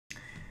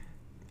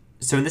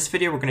So in this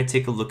video, we're going to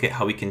take a look at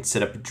how we can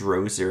set up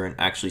Drozer and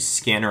actually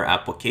scan our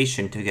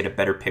application to get a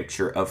better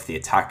picture of the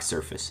attack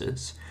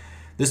surfaces.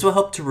 This will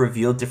help to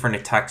reveal different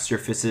attack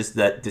surfaces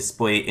that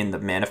display in the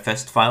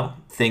manifest file,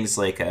 things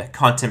like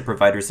content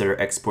providers that are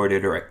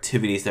exported or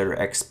activities that are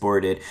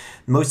exported,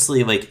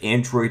 mostly like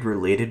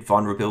Android-related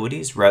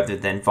vulnerabilities rather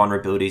than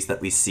vulnerabilities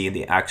that we see in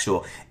the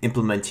actual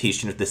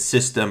implementation of the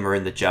system or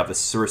in the Java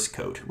source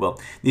code. Well,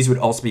 these would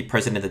also be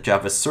present in the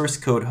Java source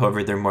code,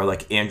 however, they're more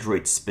like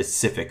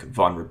Android-specific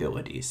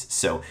vulnerabilities.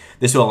 So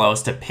this will allow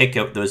us to pick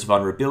out those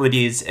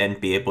vulnerabilities and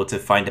be able to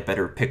find a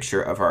better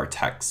picture of our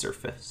attack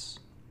surface.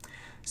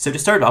 So to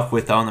start off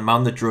with, I'm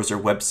on the Drozer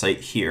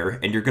website here,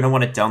 and you're going to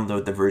want to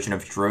download the version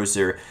of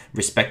Drozer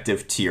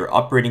respective to your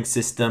operating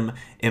system.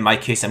 In my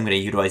case, I'm going to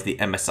utilize the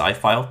MSI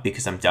file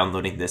because I'm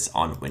downloading this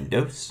on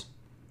Windows.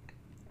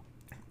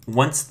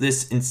 Once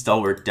this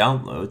installer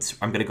downloads,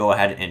 I'm going to go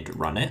ahead and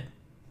run it.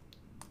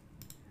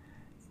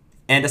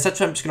 And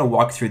essentially, I'm just going to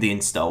walk through the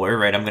installer,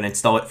 right? I'm going to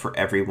install it for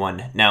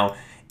everyone. Now,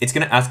 it's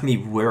going to ask me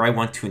where I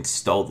want to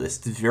install this.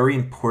 It's very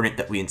important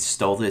that we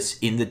install this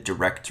in the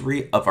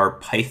directory of our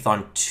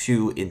Python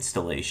 2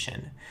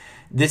 installation.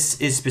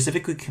 This is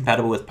specifically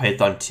compatible with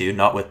Python 2,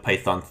 not with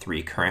Python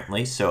 3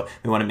 currently, so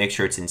we want to make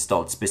sure it's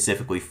installed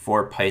specifically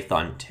for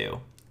Python 2.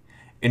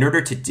 In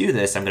order to do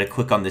this, I'm going to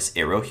click on this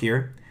arrow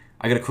here.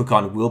 I'm going to click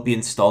on will be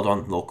installed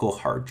on local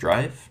hard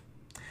drive.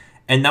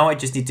 And now I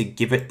just need to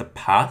give it the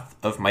path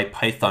of my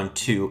Python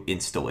 2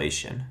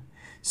 installation.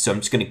 So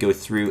I'm just going to go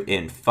through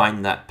and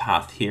find that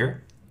path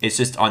here. It's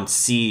just on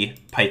C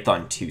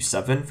Python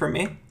 2.7 for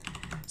me.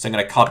 So I'm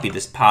going to copy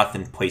this path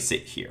and place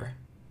it here.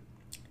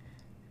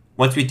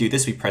 Once we do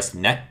this, we press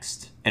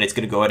next, and it's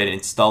going to go ahead and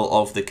install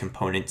all of the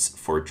components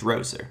for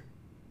Drozer.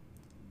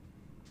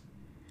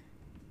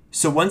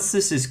 So once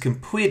this is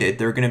completed,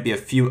 there are going to be a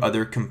few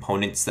other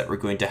components that we're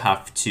going to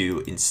have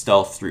to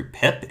install through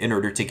pip in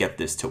order to get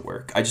this to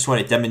work. I just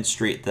want to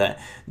demonstrate that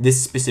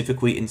this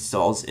specifically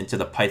installs into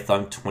the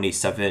Python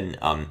 27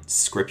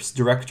 scripts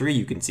directory.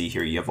 You can see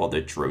here you have all the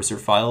Drozer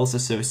files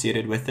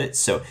associated with it.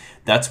 So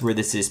that's where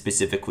this is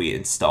specifically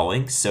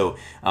installing. So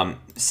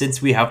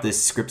since we have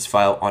this scripts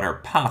file on our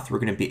path, we're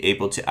going to be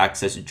able to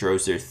access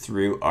Drozer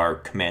through our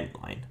command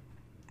line.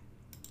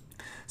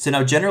 So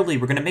now generally,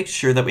 we're going to make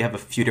sure that we have a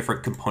few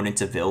different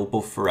components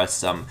available for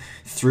us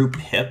through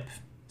pip.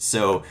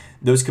 So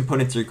those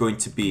components are going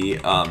to be,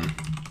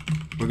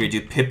 we're going to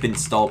do pip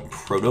install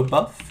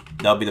protobuf.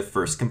 That'll be the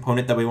first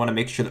component that we want to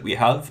make sure that we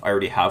have. I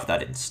already have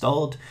that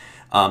installed.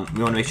 We want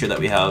to make sure that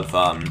we have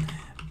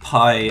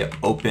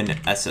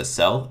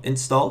PyOpenSSL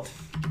installed.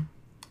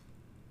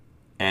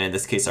 And in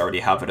this case, I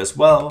already have it as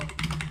well.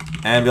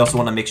 And we also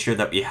want to make sure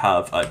that we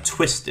have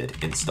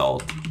Twisted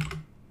installed,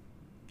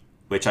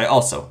 which I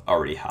also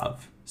already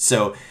have.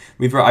 So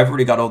I've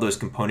already got all those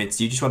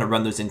components. You just want to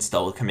run those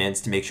install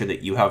commands to make sure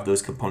that you have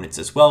those components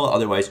as well.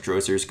 Otherwise,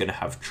 Drozer is going to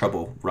have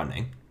trouble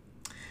running.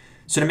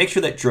 So to make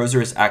sure that Drozer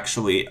is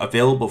actually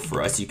available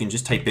for us, you can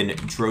just type in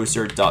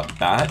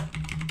drozer.bat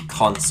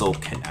console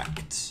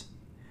connect.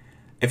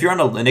 If you're on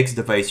a Linux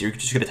device, you're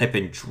just going to type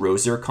in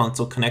Drozer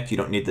console connect. You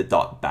don't need the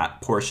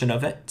 .bat portion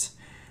of it.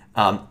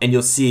 And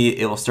you'll see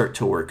it will start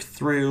to work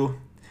through.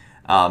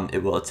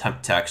 It will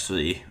attempt to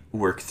actually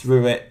work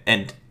through it,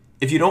 and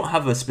if you don't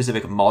have a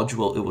specific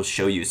module, it will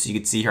show you. So you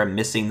can see here I'm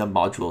missing the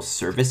module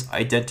service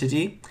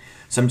identity,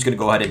 so I'm just going to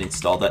go ahead and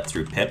install that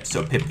through pip.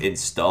 So pip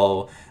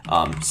install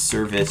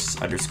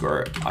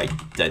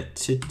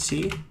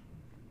service_identity,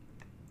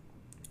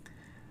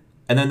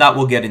 and then that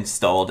will get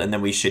installed, and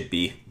then we should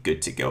be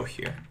good to go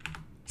here.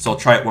 So I'll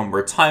try it one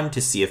more time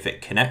to see if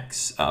it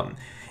connects.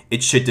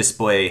 It should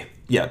display,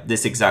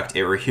 this exact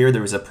error here.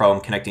 There was a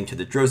problem connecting to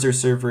the Drozer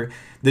server.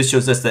 This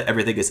shows us that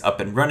everything is up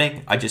and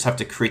running. I just have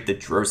to create the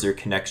Drozer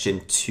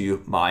connection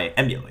to my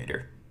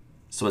emulator.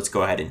 So let's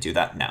go ahead and do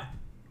that now.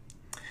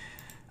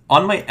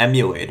 On my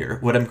emulator,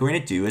 what I'm going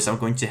to do is I'm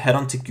going to head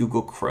onto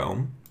Google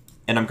Chrome,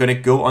 and I'm going to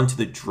go onto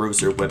the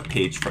Drozer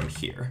webpage from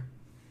here.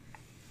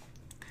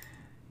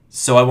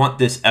 So I want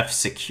this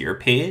F-Secure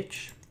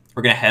page.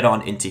 We're going to head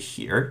on into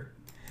here.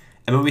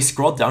 And when we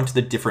scroll down to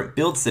the different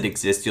builds that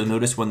exist, you'll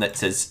notice one that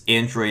says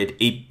Android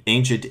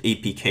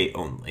APK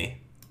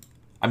only.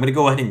 I'm going to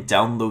go ahead and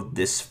download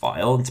this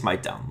file into my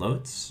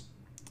downloads.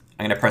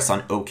 I'm going to press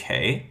on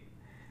OK,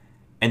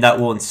 and that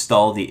will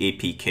install the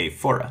APK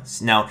for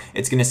us. Now,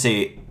 it's going to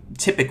say,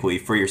 typically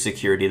for your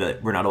security,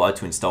 that we're not allowed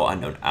to install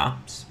unknown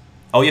apps.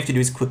 All you have to do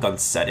is click on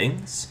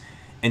Settings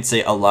and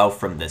say Allow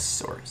from this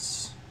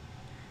source.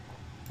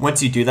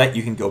 Once you do that,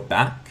 you can go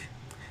back.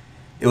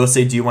 It will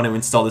say, do you want to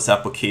install this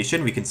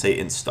application? We can say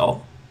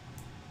install.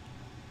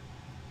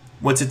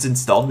 Once it's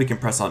installed, we can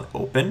press on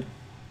open.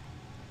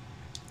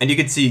 And you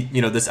can see,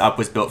 this app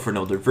was built for an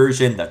older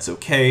version. That's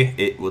okay.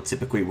 It will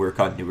typically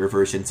work on newer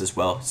versions as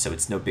well, so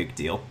it's no big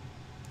deal.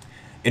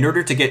 In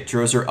order to get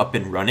Drozer up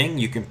and running,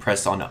 you can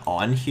press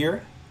on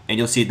here, and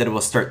you'll see that it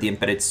will start the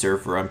embedded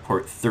server on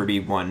port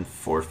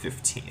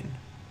 31415.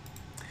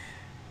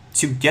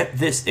 To get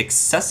this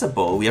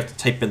accessible, we have to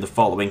type in the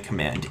following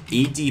command,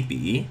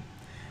 adb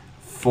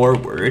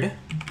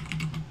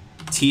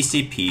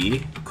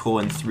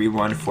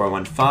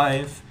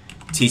TCP:31415,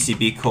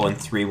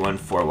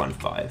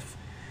 TCP:31415.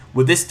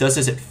 What this does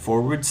is it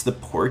forwards the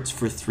ports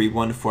for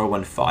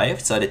 31415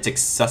 so that it's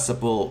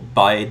accessible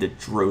by the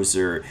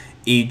Drozer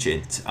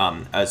agent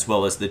as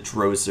well as the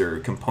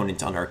Drozer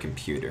component on our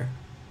computer.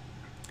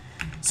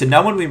 So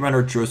now when we run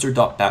our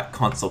drozer.bat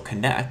console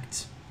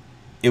connect,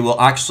 it will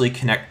actually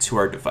connect to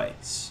our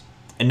device.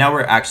 And now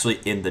we're actually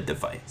in the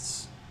device.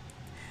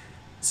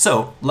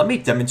 So let me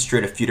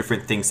demonstrate a few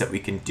different things that we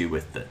can do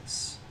with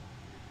this.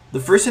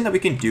 The first thing that we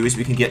can do is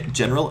we can get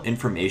general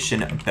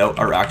information about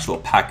our actual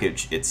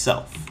package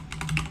itself.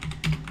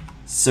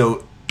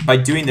 So by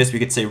doing this, we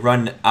could say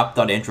run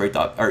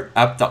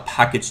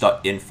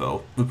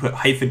app.package.info. We put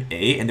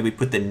 -a and then we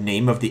put the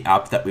name of the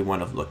app that we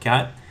want to look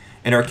at.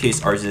 In our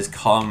case, ours is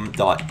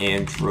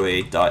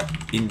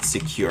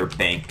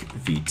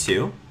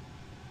com.android.insecurebankv2.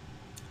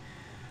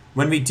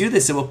 When we do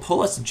this, it will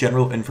pull us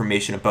general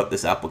information about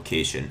this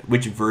application,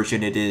 which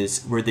version it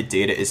is, where the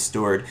data is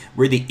stored,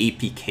 where the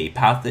APK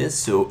path is.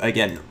 So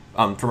again,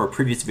 from our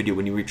previous video,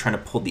 when you were trying to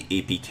pull the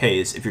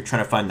APKs, if you're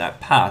trying to find that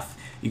path,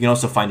 you can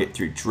also find it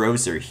through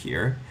Drozer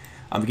here.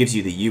 It gives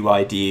you the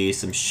UID,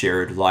 some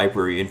shared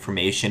library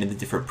information, and the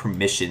different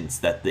permissions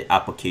that the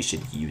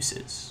application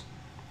uses.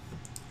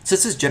 So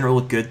this is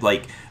general good,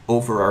 like,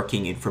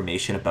 overarching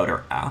information about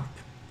our app.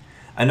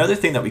 Another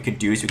thing that we can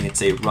do is we can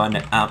say run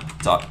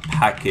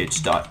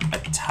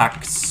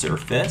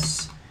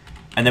app.package.attacksurface,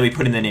 and then we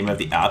put in the name of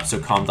the app, so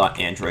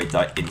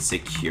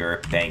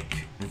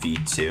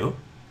com.android.insecurebankv2.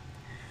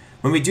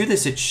 When we do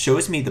this, it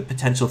shows me the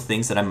potential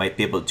things that I might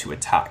be able to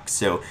attack.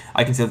 So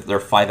I can say that there are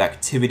 5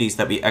 activities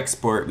that we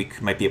export. We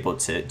might be able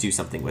to do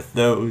something with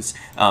those.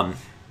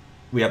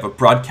 We have a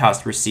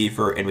broadcast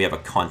receiver, and we have a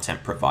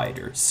content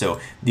provider. So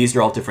these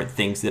are all different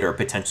things that are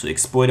potentially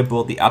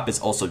exploitable. The app is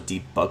also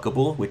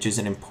debuggable, which is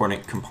an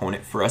important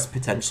component for us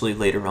potentially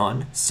later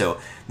on. So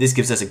this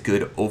gives us a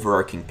good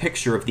overarching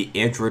picture of the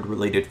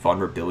Android-related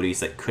vulnerabilities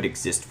that could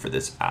exist for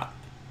this app.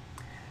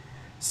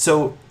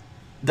 So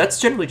that's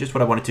generally just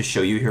what I wanted to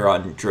show you here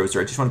on Drozer.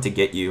 I just wanted to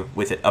get you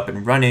with it up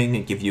and running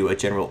and give you a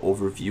general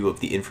overview of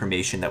the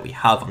information that we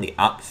have on the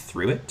app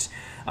through it.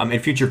 In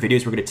future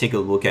videos, we're going to take a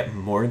look at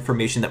more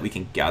information that we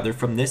can gather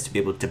from this to be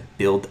able to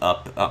build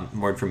up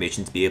more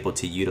information to be able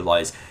to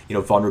utilize,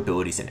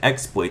 vulnerabilities and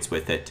exploits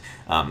with it.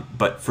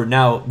 But for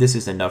now, this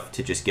is enough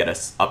to just get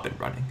us up and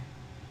running.